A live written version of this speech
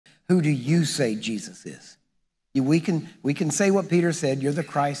Who do you say Jesus is? We can say what Peter said, you're the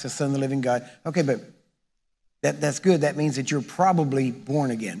Christ, the Son of the living God. Okay, but that's good. That means that you're probably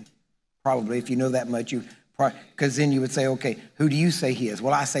born again. Probably, if you know that much, because then you would say, okay, who do you say he is?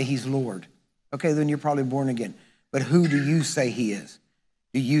 Well, I say he's Lord. Okay, then you're probably born again. But who do you say he is?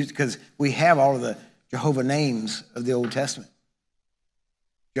 Because we have all of the Jehovah names of the Old Testament.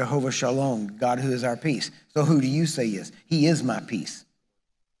 Jehovah Shalom, God who is our peace. So who do you say he is? He is my peace.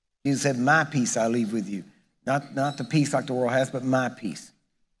 Jesus said, my peace I leave with you. Not the peace like the world has, but my peace.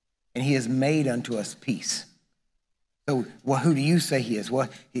 And he has made unto us peace. So who do you say he is? Well,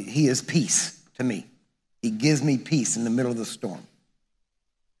 he is peace to me. He gives me peace in the middle of the storm.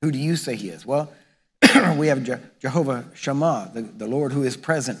 Who do you say he is? Well, we have Jehovah Shammah, the Lord who is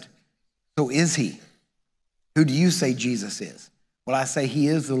present. So is he? Who do you say Jesus is? Well, I say he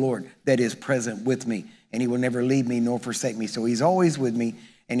is the Lord that is present with me, and he will never leave me nor forsake me. So he's always with me.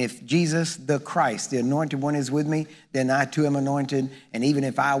 And if Jesus, the Christ, the anointed one, is with me, then I too am anointed. And even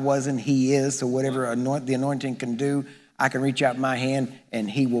if I wasn't, he is. So whatever the anointing can do, I can reach out my hand and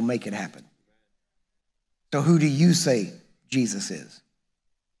he will make it happen. So who do you say Jesus is?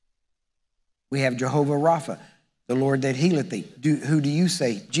 We have Jehovah Rapha, the Lord that healeth thee. Who do you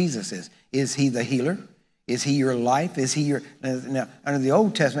say Jesus is? Is he the healer? Is he your life? Is he your... Now, under the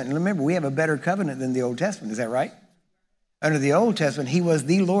Old Testament, and remember, we have a better covenant than the Old Testament. Is that right? Under the Old Testament, he was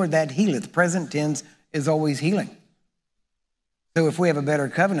the Lord that healeth. Present tense is always healing. So if we have a better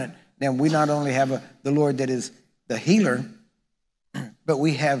covenant, then we not only have the Lord that is the healer, but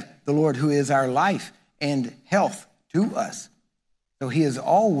we have the Lord who is our life and health to us. So he is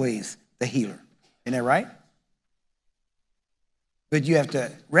always the healer. Isn't that right? But you have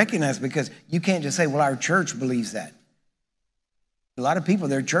to recognize, because you can't just say, well, our church believes that. A lot of people,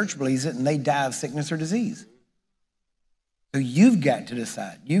 their church believes it and they die of sickness or disease. So you've got to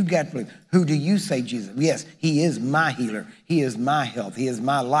decide. You've got to believe. Who do you say Jesus? Yes, he is my healer. He is my health. He is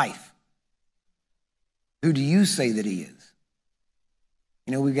my life. Who do you say that he is?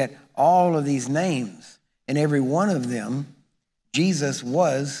 You know, we've got all of these names, and every one of them, Jesus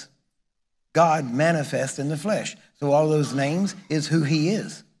was God manifest in the flesh. So all those names is who he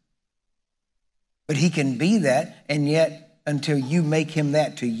is. But he can be that, and yet until you make him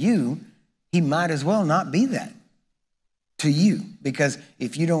that to you, he might as well not be that to you. Because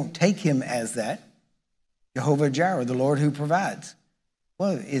if you don't take him as that, Jehovah Jireh, the Lord who provides.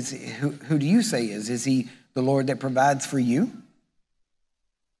 Well, who do you say is? Is he the Lord that provides for you?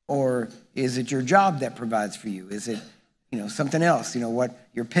 Or is it your job that provides for you? Is it, something else, what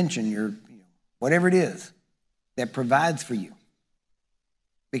your pension, whatever it is that provides for you?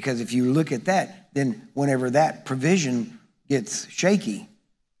 Because if you look at that, then whenever that provision gets shaky,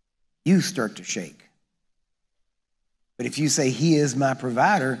 you start to shake. But if you say he is my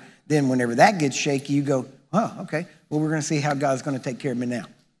provider, then whenever that gets shaky, you go, oh, okay, well, we're going to see how God's going to take care of me now.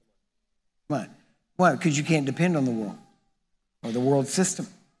 Why? Why? Because you can't depend on the world or the world system.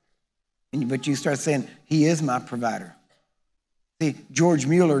 But you start saying, he is my provider. See, George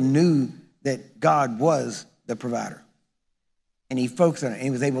Mueller knew that God was the provider. And he focused on it. And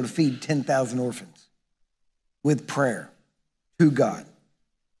he was able to feed 10,000 orphans with prayer to God.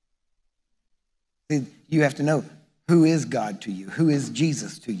 See, you have to know, who is God to you? Who is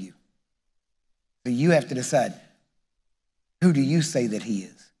Jesus to you? So you have to decide, who do you say that he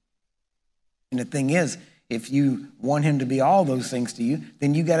is? And the thing is, if you want him to be all those things to you,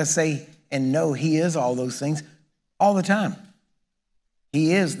 then you got to say and know he is all those things all the time.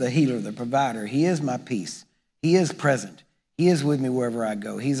 He is the healer, the provider. He is my peace. He is present. He is with me wherever I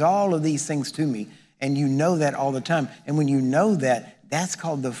go. He's all of these things to me, and you know that all the time. And when you know that, that's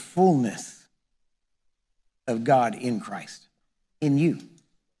called the fullness of God in Christ, in you.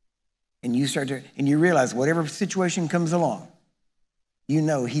 And you start to, and you realize whatever situation comes along, you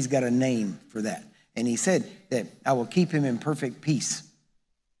know he's got a name for that. And he said that I will keep him in perfect peace,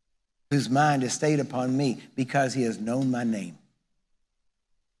 whose mind is stayed upon me because he has known my name.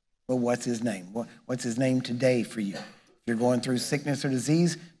 Well, what's his name? What's his name today for you? If you're going through sickness or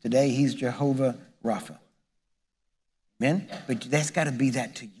disease, today he's Jehovah Rapha. Amen? But that's got to be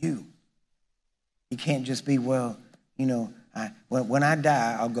that to you. You can't just be, well, when I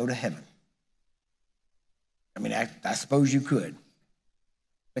die, I'll go to heaven. I mean, I suppose you could.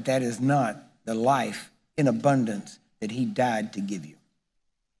 But that is not the life in abundance that he died to give you.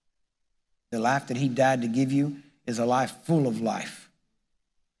 The life that he died to give you is a life full of life.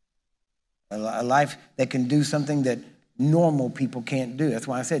 A life that can do something that normal people can't do. That's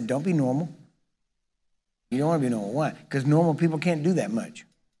why I said, don't be normal. You don't want to be normal. Why? Because normal people can't do that much.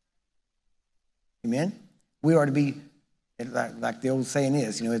 Amen? We are to be Like the old saying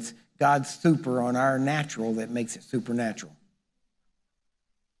is, it's God's super on our natural that makes it supernatural.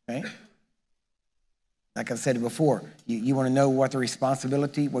 Right? Like I've said it before, you want to know what your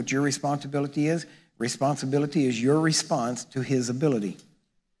responsibility is? Responsibility is your response to his ability.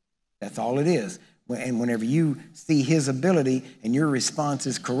 That's all it is. And whenever you see his ability and your response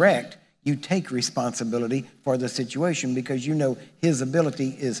is correct, you take responsibility for the situation because you know his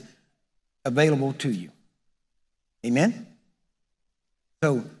ability is available to you. Amen?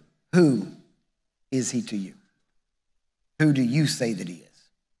 So who is he to you? Who do you say that he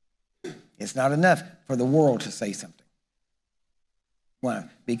is? It's not enough for the world to say something. Why?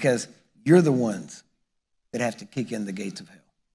 Because you're the ones that have to kick in the gates of hell.